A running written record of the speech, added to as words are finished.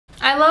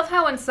I love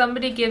how when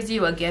somebody gives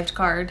you a gift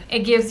card, it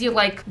gives you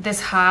like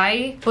this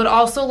high, but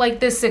also like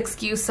this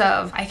excuse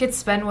of I could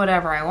spend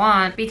whatever I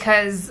want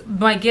because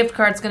my gift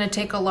card's gonna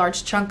take a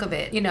large chunk of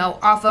it, you know,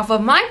 off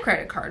of my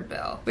credit card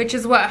bill, which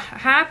is what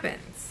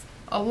happens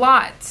a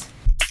lot.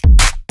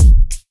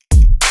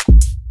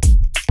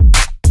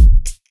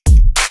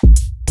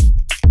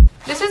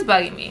 This is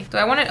bugging me. Do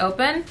I want it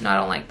open? No, I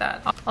don't like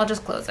that. I'll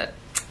just close it.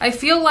 I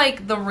feel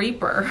like the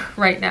Reaper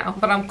right now,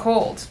 but I'm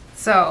cold,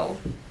 so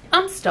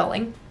I'm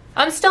stalling.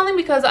 I'm stalling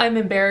because I'm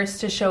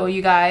embarrassed to show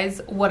you guys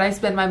what I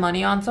spend my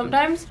money on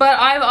sometimes. But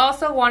I've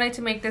also wanted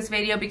to make this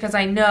video because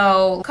I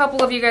know a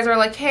couple of you guys are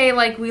like, hey,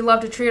 like we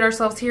love to treat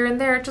ourselves here and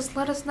there. Just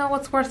let us know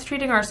what's worth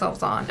treating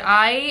ourselves on.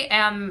 I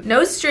am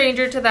no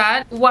stranger to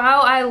that.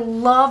 While I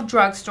love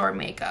drugstore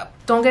makeup,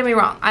 don't get me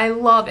wrong, I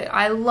love it.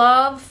 I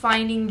love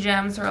finding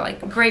gems for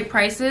like great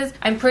prices.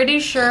 I'm pretty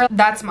sure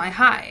that's my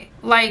high.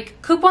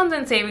 Like, coupons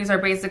and savings are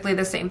basically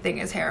the same thing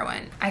as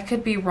heroin. I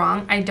could be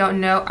wrong, I don't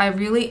know. I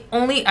really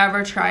only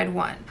ever tried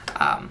one.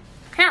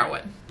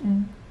 Heroin.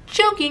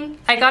 Joking.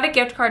 I got a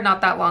gift card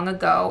not that long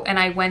ago and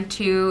I went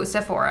to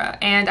Sephora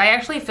and I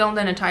actually filmed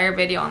an entire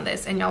video on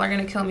this and y'all are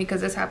gonna kill me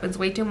because this happens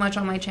way too much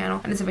on my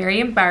channel and it's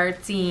very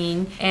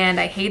embarrassing and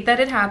I hate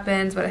that it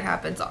happens, but it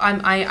happens.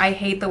 I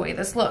hate the way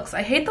this looks.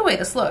 I hate the way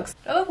this looks.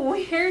 Oh,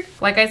 weird.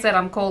 Like I said,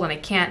 I'm cold and I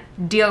can't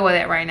deal with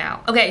it right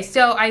now. Okay,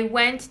 so I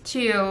went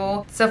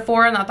to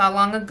Sephora not that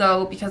long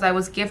ago because I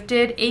was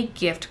gifted a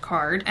gift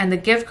card and the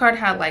gift card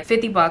had like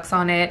 50 bucks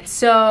on it.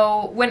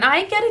 So when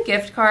I get a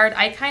gift card,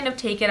 I kind of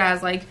take it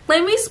as like,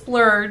 let me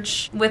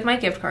splurge with my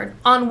gift card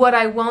on what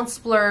I won't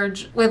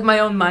splurge with my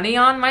own money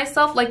on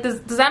myself. Like, does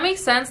that make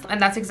sense?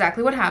 And that's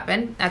exactly what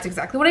happened. That's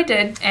exactly what I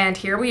did. And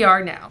here we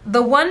are now.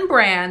 The one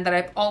brand that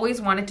I've always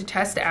wanted to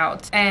test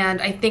out,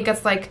 and I think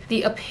it's like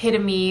the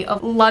epitome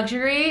of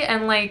luxury,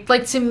 and like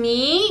to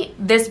me,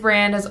 this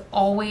brand has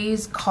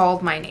always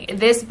called my name.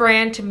 This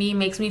brand to me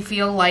makes me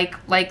feel like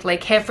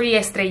Jeffrey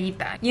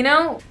Estrellita. You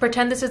know,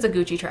 pretend this is a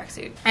Gucci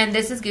tracksuit. And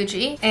this is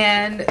Gucci,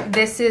 and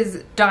this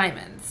is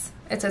diamonds.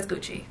 It says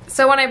Gucci.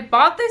 So when I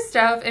bought this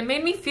stuff, it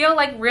made me feel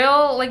like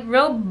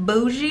real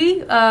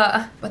bougie,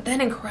 but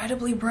then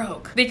incredibly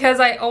broke because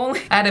I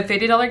only had a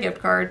 $50 gift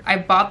card. I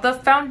bought the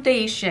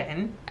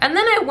foundation and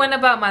then I went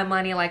about my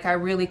money like I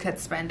really could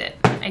spend it.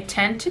 I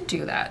tend to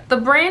do that. The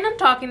brand I'm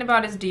talking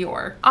about is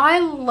Dior. I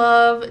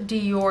love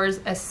Dior's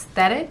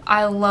aesthetic.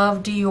 I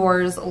love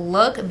Dior's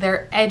look.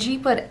 They're edgy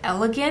but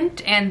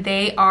elegant and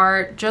they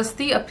are just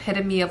the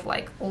epitome of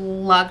like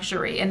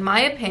luxury. In my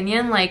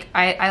opinion, like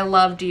I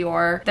love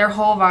Dior. Their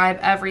whole vibe,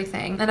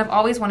 everything. And I've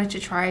always wanted to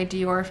try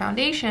Dior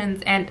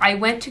foundations and I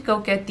went to go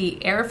get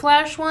the Air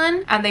Flash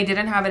one and they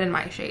didn't have it in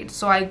my shade.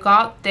 So I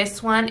got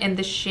this one in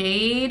the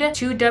shade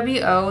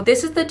 2WO.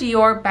 This is the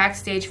Dior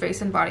Backstage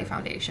Face and Body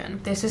Foundation.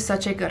 This is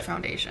such a good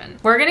foundation.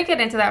 We're gonna get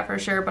into that for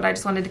sure, but I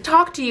just wanted to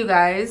talk to you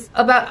guys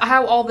about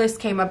how all this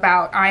came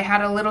about. I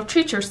had a little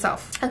treat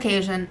yourself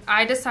occasion.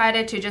 I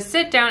decided to just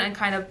sit down and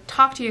kind of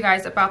talk to you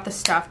guys about the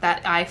stuff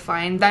that I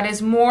find that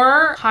is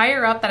more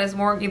higher up, that is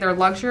more either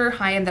luxury or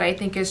high-end, that I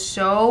think is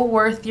so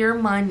worth your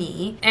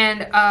money,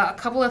 and a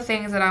couple of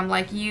things that I'm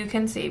like, you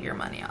can save your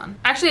money on.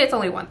 Actually, it's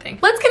only one thing.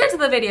 Let's get into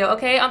the video,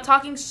 okay? I'm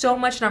talking so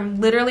much and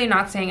I'm literally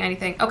not saying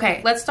anything.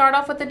 Okay, let's start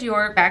off with the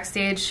Dior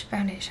Backstage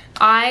foundation.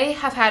 I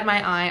have had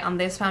my eye on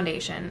this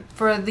foundation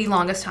for the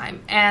longest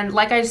time, and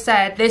like I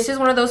said, this is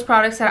one of those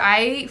products that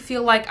I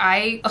feel like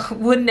I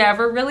would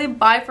never really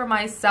buy for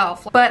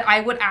myself, but I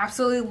would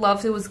absolutely love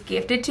if it was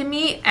gifted to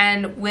me,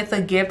 and with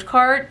a gift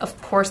card, of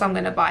course I'm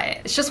gonna buy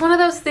it. It's just one of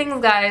those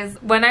things, guys.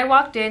 When I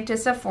walked into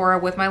Sephora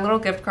with my little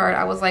gift card,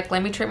 I was like,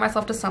 let me treat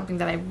myself to something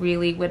that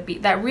really would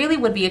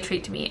be a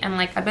treat to me. And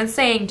like I've been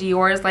saying,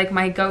 Dior is like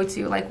my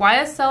go-to. Like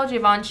YSL,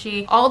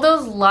 Givenchy, all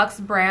those luxe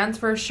brands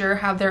for sure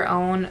have their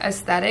own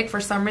aesthetic. For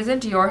some reason,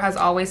 Dior has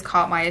always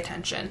caught my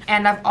attention,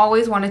 and I've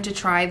always wanted to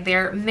try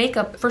their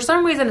makeup. For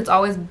some reason, it's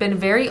always been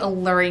very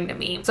alluring to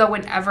me. So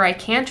whenever I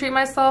can treat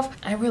myself,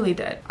 I really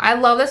did. I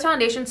love this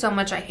foundation so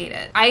much, I hate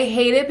it. I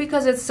hate it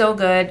because it's so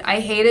good. I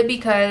hate it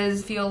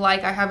because I feel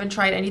like I haven't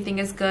tried anything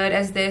as good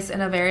as this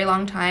in a very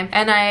long time.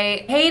 And I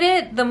hate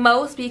it the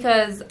most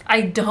because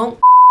I don't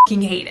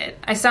hate it.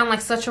 I sound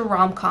like such a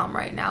rom-com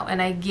right now,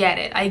 and I get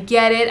it. I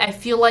get it. I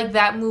feel like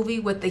that movie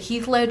with the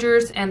Heath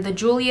Ledgers and the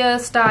Julia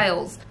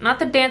Stiles. Not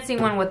the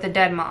dancing one with the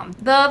dead mom.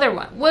 The other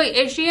one. Wait,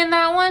 is she in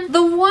that one?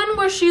 The one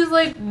where she's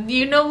like,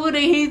 you know what I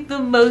hate the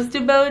most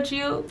about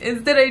you?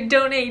 Is that I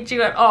don't hate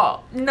you at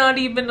all. Not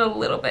even a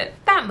little bit.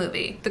 That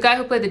movie. The guy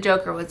who played the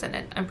Joker was in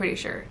it, I'm pretty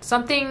sure.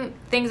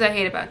 Things I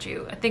hate about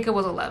you. I think it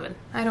was 11.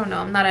 I don't know.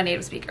 I'm not a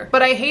native speaker.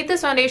 But I hate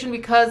this foundation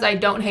because I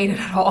don't hate it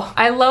at all.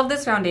 I love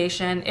this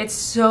foundation. It's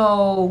so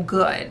so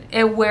good.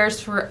 It wears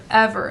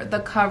forever. The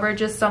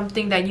coverage is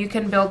something that you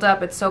can build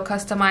up. It's so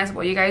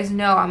customizable. You guys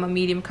know I'm a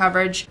medium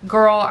coverage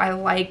girl. I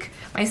like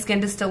my skin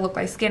to still look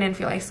like skin and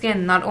feel like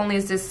skin. Not only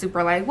is this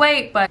super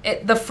lightweight, but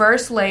the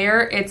first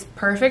layer, it's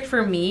perfect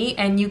for me,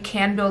 and you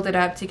can build it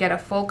up to get a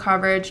full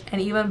coverage, and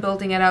even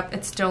building it up,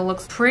 it still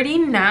looks pretty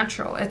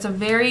natural. It's a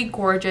very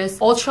gorgeous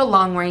ultra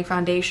long wearing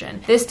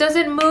foundation. This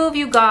doesn't move,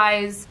 you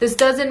guys. This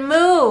doesn't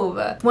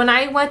move. When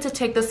I went to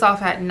take this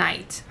off at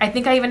night, I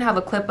think I even have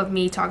a clip of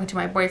me talking to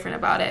my boyfriend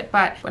about it,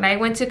 but when I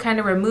went to kind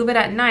of remove it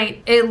at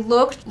night, it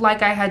looked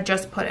like I had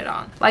just put it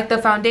on. Like the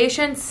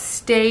foundation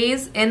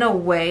stays in a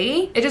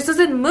way, it just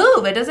doesn't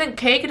move. It doesn't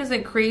cake, it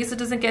doesn't crease, it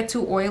doesn't get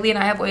too oily, and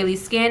I have oily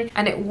skin,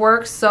 and it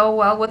works so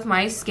well with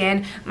my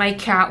skin. My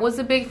cat was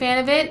a big fan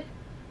of it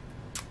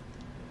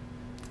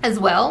as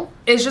well.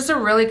 It's just a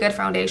really good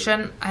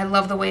foundation. I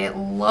love the way it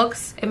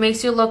looks. It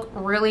makes you look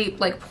really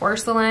like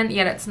porcelain,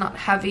 yet it's not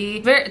heavy.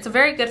 It's a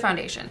very good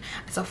foundation.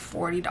 It's a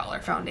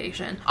 $40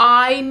 foundation.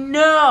 I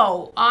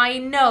know.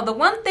 The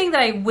one thing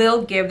that I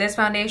will give this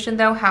foundation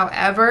though,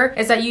 however,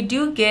 is that you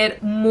do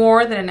get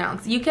more than an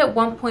ounce. You get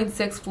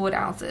 1.6 fluid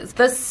ounces.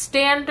 The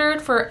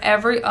standard for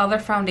every other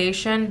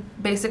foundation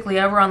basically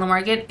ever on the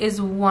market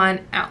is 1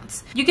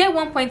 ounce. You get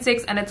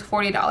 1.6 and it's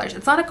 $40.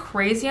 It's not a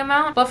crazy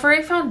amount, but for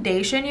a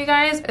foundation, you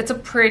guys, it's a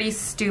pretty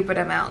stupid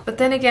amount. But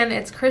then again,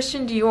 it's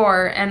Christian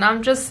Dior, and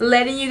I'm just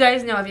letting you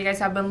guys know, if you guys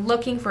have been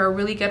looking for a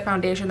really good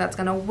foundation that's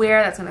gonna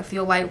wear, that's gonna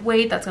feel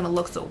lightweight, that's gonna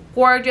look so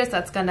gorgeous,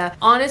 that's gonna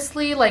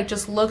honestly like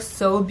just look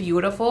so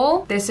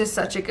beautiful, this is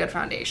such a good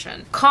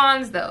foundation.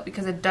 Cons though,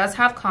 because it does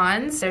have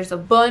cons, there's a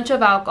bunch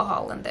of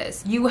alcohol in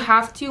this. You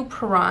have to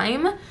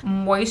prime,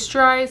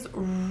 moisturize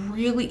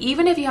really,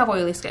 even if you have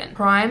oily skin,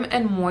 prime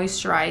and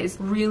moisturize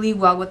really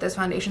well with this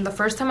foundation. The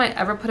first time I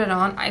ever put it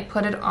on, I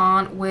put it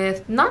on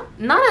with not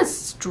a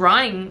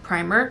drying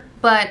primer,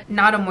 but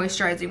not a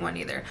moisturizing one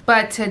either.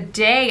 But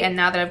today, and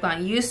now that I've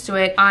gotten used to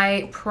it,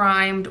 I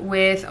primed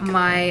with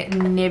my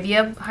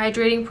Nivea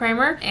hydrating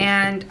primer,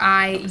 and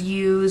I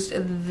used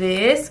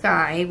this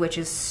guy, which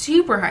is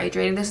super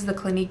hydrating. This is the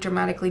Clinique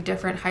Dramatically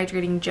Different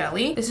Hydrating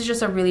Jelly. This is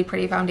just a really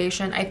pretty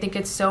foundation. I think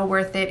it's so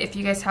worth it. If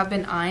you guys have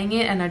been eyeing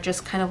it and are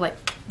just kind of like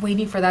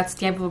waiting for that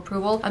stamp of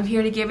approval, I'm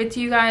here to give it to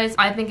you guys.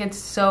 I think it's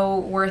so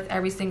worth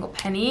every single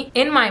penny.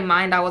 In my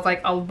mind, I was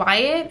like, I'll buy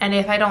it, and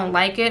if I don't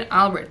like it,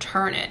 I'll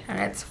return it, and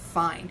it's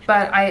fine.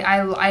 But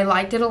I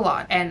liked it a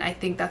lot, and I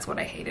think that's what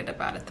I hated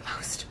about it the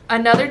most.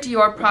 Another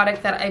Dior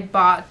product that I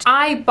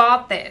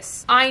bought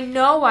this. I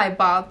know I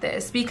bought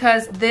this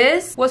because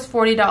this was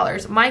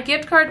 $40. My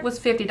gift card was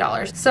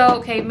 $50. So,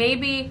 okay,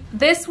 maybe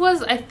this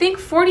was, I think,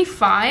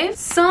 $45.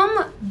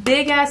 Some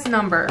big ass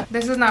number.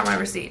 This is not my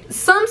receipt.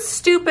 Some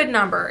stupid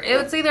number.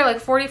 It's either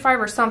like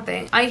 45 or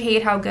something. I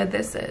hate how good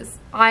this is.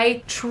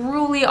 I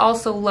truly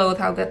also loathe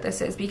how good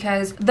this is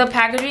because the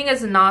packaging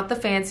is not the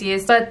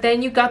fanciest, but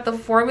then you got the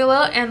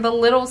formula and the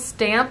little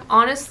stamp.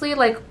 Honestly,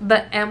 like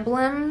the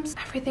emblems,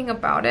 everything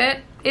about it,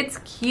 it's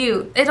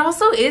cute. It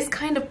also is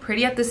kind of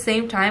pretty at the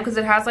same time because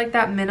it has like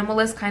that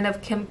minimalist kind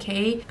of Kim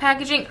K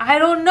packaging. I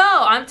don't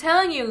know. I'm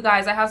telling you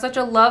guys, I have such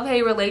a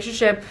love-hate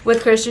relationship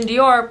with Christian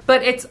Dior,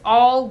 but it's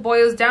all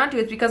boils down to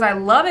it's because I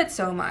love it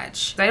so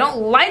much. I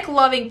don't like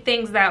loving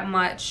things that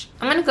much.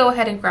 I'm gonna go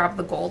ahead and grab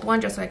the gold one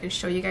just so I can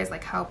show you guys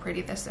like how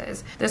pretty this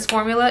is. This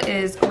formula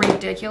is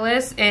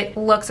ridiculous. It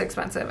looks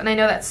expensive, and I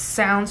know that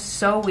sounds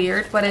so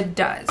weird, but it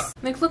does.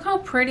 Like, look how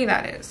pretty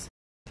that is.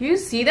 Do you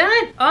see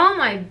that? Oh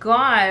my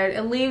god,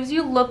 it leaves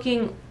you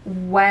looking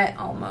wet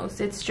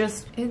almost. It's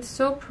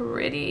so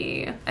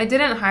pretty. I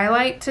didn't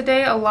highlight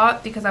today a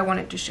lot because I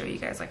wanted to show you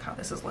guys like how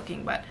this is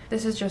looking, but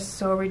this is just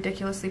so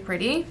ridiculously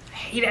pretty. I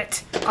hate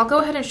it. I'll go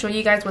ahead and show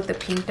you guys what the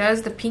pink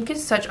does. The pink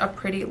is such a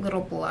pretty little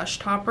blush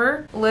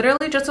topper.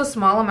 Literally just a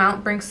small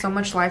amount brings so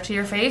much life to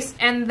your face.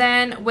 And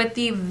then with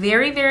the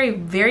very, very,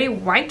 very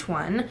white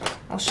one,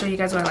 I'll show you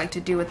guys what I like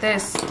to do with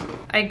this.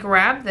 I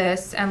grab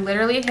this and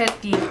literally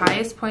hit the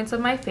highest points of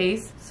my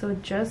face. So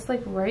just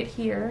like right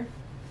here.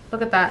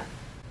 Look at that.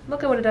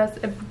 Look at what it does.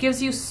 It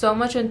gives you so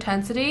much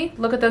intensity.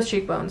 Look at those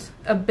cheekbones.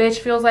 A bitch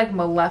feels like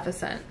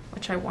Maleficent,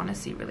 which I want to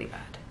see really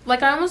bad.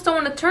 Like, I almost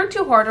don't want to turn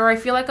too hard or I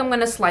feel like I'm going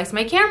to slice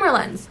my camera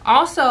lens.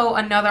 Also,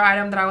 another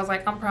item that I was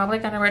like, I'm probably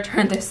going to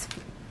return this.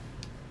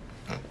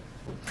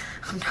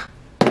 I'm not.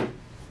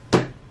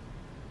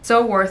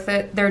 So worth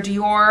it. They're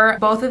Dior.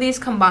 Both of these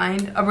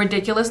combined, a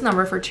ridiculous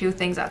number for 2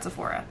 things at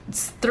Sephora.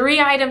 It's 3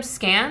 items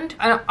scanned.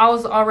 I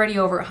was already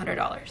over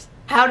 $100.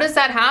 How does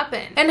that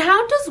happen? And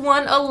how does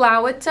one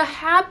allow it to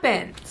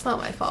happen? It's not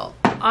my fault.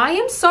 I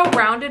am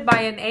surrounded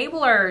by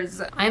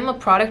enablers. I am a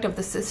product of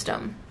the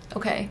system.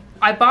 Okay.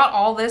 I bought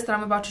all this that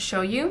I'm about to show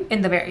you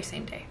in the very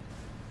same day.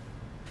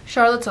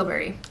 Charlotte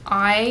Tilbury.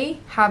 I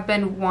have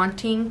been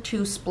wanting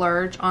to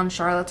splurge on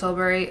Charlotte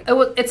Tilbury.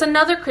 It's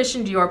another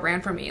Christian Dior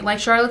brand for me. Like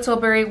Charlotte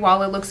Tilbury,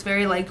 while it looks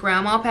very like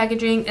grandma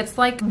packaging, it's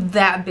like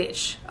that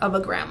bitch of a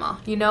grandma.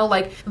 You know,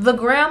 like the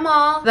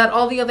grandma that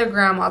all the other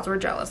grandmas were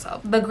jealous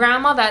of. The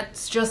grandma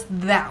that's just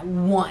that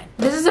one.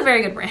 This is a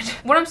very good brand.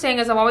 What I'm saying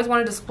is I've always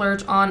wanted to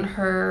splurge on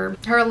her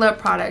lip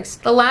products.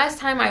 The last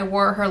time I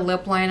wore her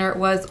lip liner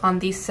was on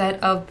the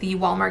set of the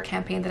Walmart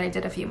campaign that I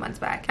did a few months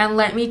back. And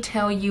let me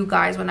tell you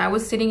guys, when I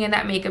was sitting in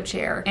that makeup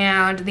chair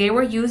and they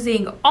were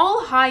using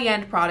all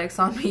high-end products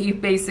on me,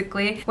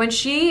 basically, when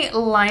she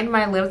lined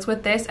my lips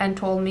with this and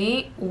told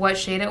me what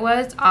shade it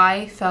was,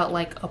 I felt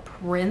like a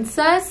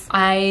princess.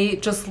 I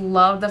just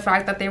loved the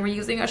fact that they were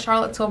using a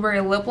Charlotte Tilbury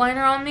lip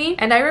liner on me.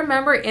 And I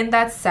remember in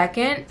that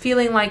second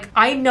feeling like,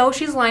 I know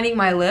she's lining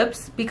my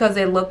lips because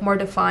they look more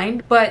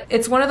defined, but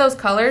it's one of those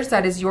colors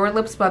that is your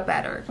lips but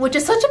better, which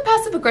is such a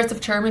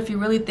passive-aggressive term if you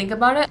really think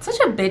about it. Such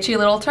a bitchy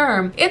little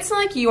term. It's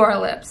like your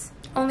lips,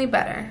 only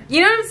better. You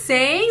know what I'm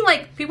saying?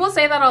 Like, people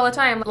say that all the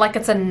time, like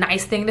it's a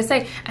nice thing to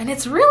say, and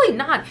it's really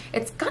not.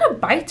 It's got a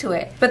bite to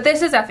it. But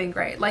this is effing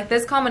great. Like,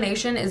 this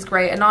combination is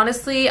great. And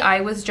honestly,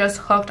 I was just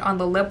hooked on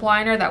the lip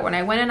liner that when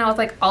I went in, I was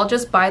like, I'll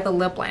just buy the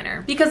lip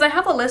liner. Because I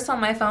have a list on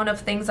my phone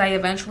of things I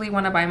eventually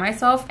want to buy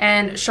myself,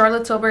 and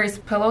Charlotte Tilbury's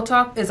Pillow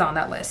Talk is on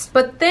that list.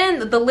 But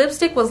then the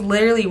lipstick was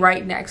literally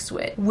right next to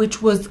it,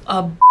 which was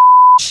a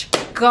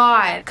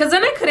God, because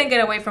then I couldn't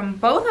get away from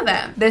both of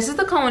them. This is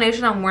the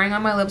combination I'm wearing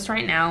on my lips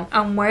right now.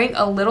 I'm wearing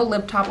a little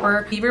lip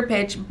topper, Fever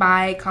Pitch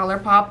by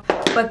ColourPop,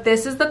 but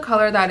this is the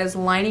color that is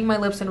lining my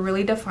lips and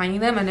really defining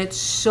them, and it's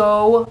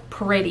so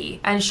pretty.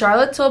 And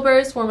Charlotte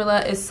Tilbury's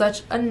formula is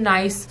such a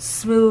nice,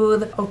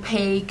 smooth,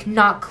 opaque,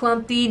 not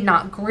clumpy,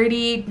 not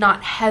gritty,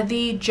 not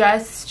heavy,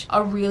 just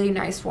a really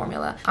nice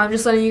formula. I'm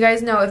just letting you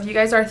guys know, if you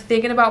guys are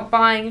thinking about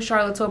buying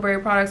Charlotte Tilbury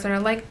products and are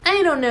like,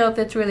 I don't know if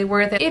it's really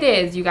worth it. It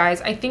is, you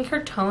guys. I think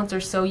her tones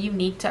are so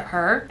unique to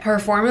her. Her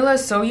formula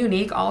is so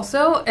unique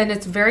also, and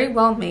it's very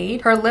well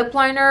made. Her lip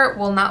liner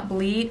will not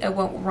bleed, it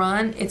won't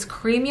run. It's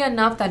creamy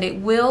enough that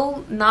it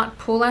will not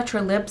pull at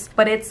your lips,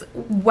 but it's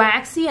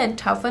waxy and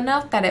tough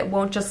enough that it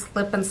won't just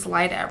slip and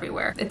slide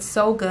everywhere. It's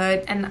so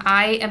good, and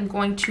I am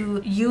going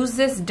to use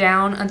this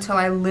down until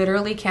I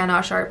literally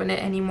cannot sharpen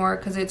it anymore,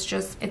 because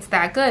it's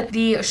that good.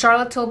 The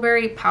Charlotte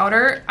Tilbury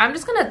powder, I'm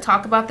just gonna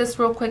talk about this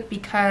real quick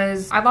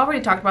because I've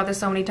already talked about this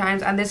so many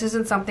times, and this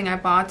isn't something I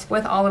bought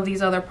with all of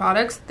these other products.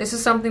 This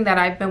is something that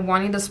I've been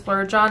wanting to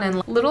splurge on,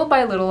 and little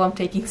by little I'm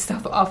taking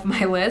stuff off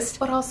my list,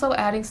 but also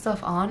adding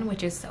stuff on,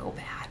 which is so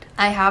bad.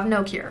 I have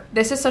no cure.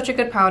 This is such a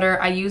good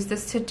powder. I use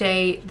this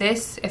today.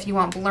 This, if you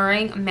want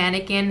blurring,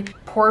 mannequin,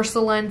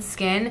 porcelain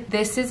skin,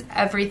 this is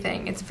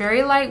everything. It's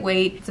very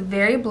lightweight, it's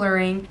very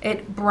blurring,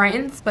 it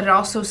brightens, but it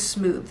also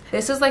smooths.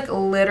 This is like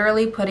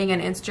literally putting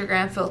an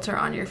Instagram filter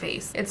on your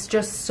face. It's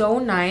just so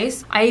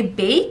nice. I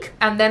bake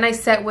and then I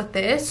set with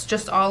this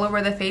just all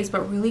over the face,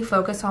 but really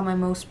focus on my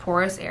most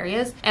porous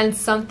areas, and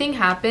something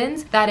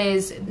happens that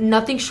is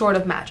nothing short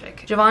of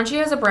magic. Givenchy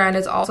as a brand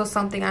is also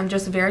something I'm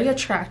just very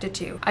attracted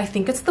to. I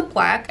think it's the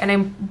black, and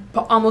I'm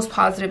almost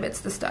positive it's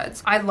the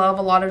studs. I love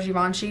a lot of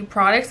Givenchy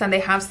products, and they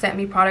have sent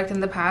me product in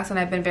the past, and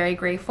I've been very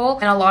grateful,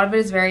 and a lot of it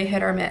is very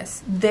hit or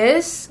miss.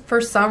 This,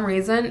 for some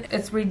reason,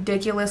 it's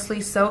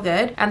ridiculously so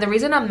good, and the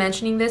reason I'm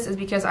mentioning this is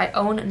because I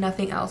own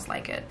nothing else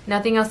like it.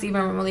 Nothing else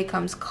even really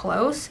comes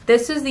close.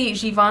 This is the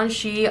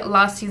Givenchy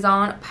La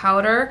Saison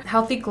powder,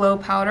 Healthy Glow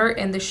powder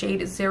in the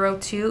shade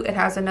 02. It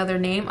has another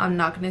name. I'm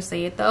not going to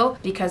say it though,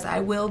 because I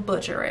will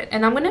butcher it,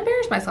 and I'm going to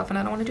embarrass myself, and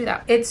I don't want to do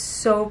that. It's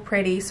so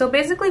pretty. So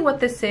basically what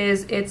this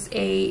is,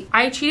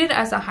 I treat it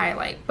as a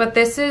highlight, but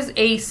this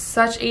is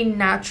such a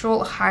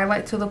natural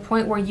highlight to the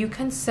point where you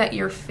can set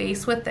your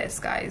face with this,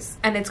 guys,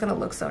 and it's gonna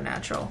look so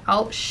natural.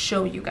 I'll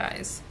show you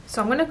guys.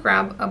 So I'm gonna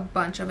grab a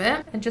bunch of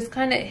it and just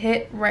kind of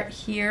hit right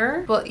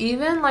here. But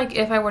even like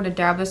if I were to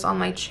dab this on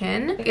my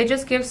chin, it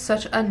just gives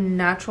such a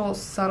natural,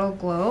 subtle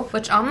glow,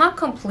 which I'm not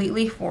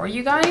completely for,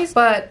 you guys.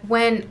 But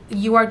when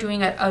you are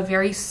doing a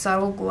very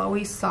subtle,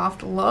 glowy,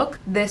 soft look,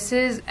 this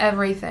is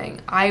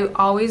everything. I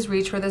always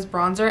reach for this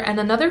bronzer. And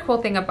another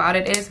cool thing about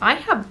it is I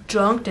have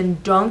dunked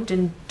and dunked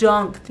and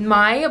dunked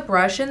my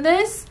brush in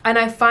this, and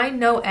I find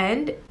no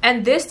end.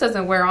 And this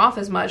doesn't wear off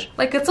as much.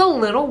 Like, it's a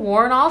little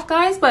worn off,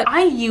 guys, but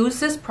I use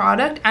this product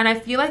and I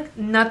feel like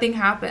nothing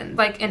happened,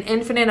 like an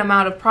infinite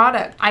amount of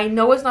product. I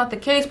know it's not the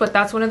case, but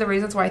that's one of the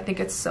reasons why I think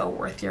it's so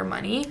worth your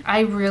money.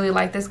 I really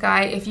like this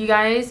guy. If you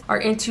guys are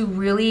into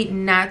really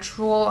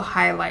natural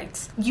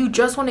highlights, you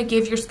just want to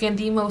give your skin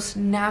the most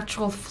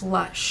natural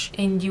flush,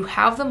 and you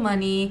have the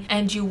money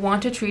and you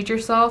want to treat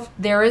yourself,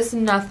 there is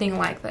nothing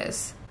like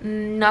this.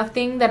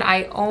 Nothing that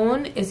I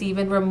own is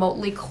even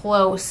remotely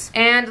close.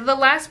 And the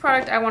last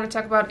product I want to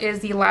talk about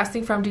is the last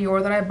thing from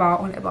Dior that I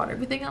bought when I bought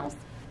everything else.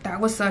 That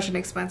was such an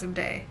expensive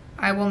day.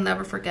 I will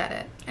never forget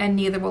it, and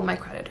neither will my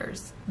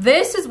creditors.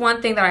 This is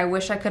one thing that I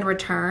wish I could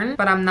return,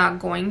 but I'm not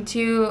going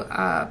to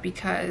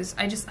because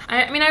I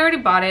mean, I already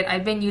bought it.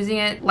 I've been using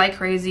it like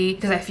crazy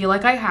because I feel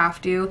like I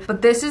have to.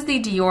 But this is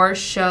the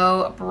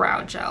Diorshow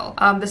brow gel.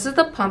 This is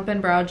the pump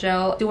and brow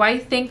gel. Do I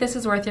think this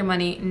is worth your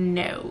money?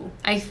 No.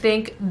 I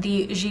think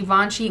the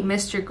Givenchy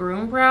Mr.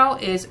 Groom Brow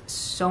is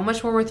so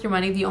much more worth your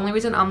money. The only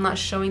reason I'm not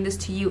showing this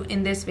to you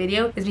in this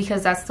video is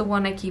because that's the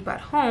one I keep at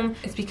home.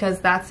 It's because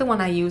that's the one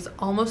I use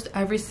almost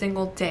every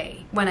single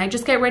day. When I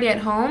just get ready at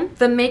home,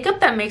 the makeup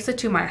that makes it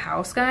to my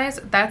house, guys,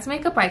 that's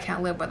makeup I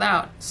can't live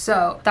without.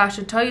 So that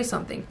should tell you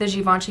something. The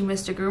Givenchy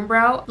Mr. Groom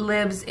Brow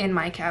lives in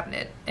my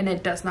cabinet and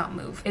it does not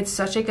move. It's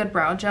such a good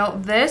brow gel.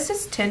 This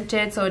is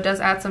tinted, so it does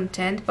add some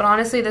tint, but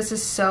honestly, this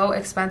is so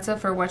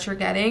expensive for what you're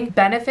getting.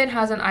 Benefit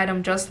has an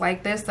item just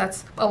like this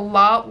that's a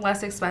lot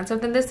less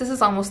expensive than this. This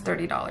is almost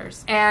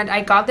 $30. And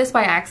I got this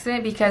by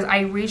accident because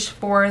I reached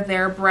for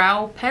their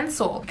brow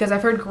pencil because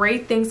I've heard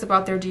great things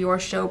about their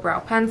Diorshow brow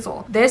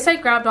pencil. This I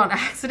grabbed on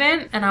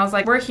accident and I was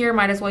like, we're here,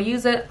 might as well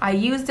use it. I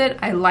used it,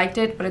 I liked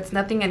it, but it's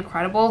nothing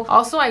incredible.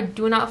 Also, I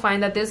do not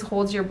find that this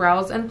holds your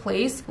brows in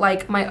place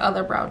like my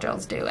other brow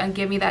gels do and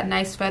give me that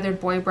nice feathered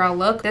boy brow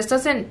look. This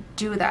doesn't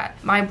do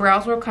that. My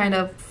brows will kind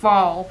of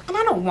fall and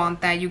I don't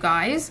want that, you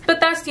guys. But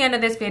that's the end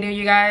of this video,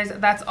 you guys.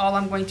 That's all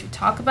I'm going to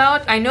talk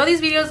about. I know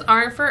these videos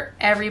aren't for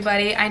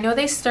everybody. I know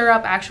they stir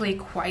up actually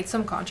quite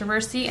some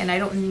controversy and I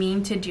don't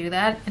mean to do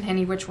that in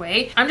any which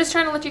way. I'm just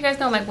trying to let you guys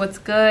know like what's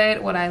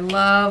good, what I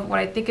love, what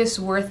I think is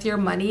worth your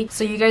money,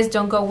 so you guys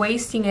don't go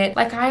wasting it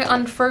like I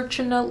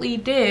unfortunately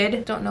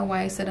did. Don't know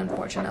why I said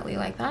unfortunately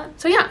like that.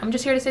 So yeah, I'm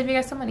just here to save you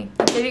guys some money,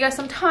 save you guys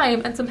some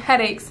time and some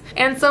headaches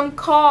and some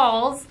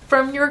calls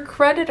from your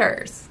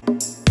creditors.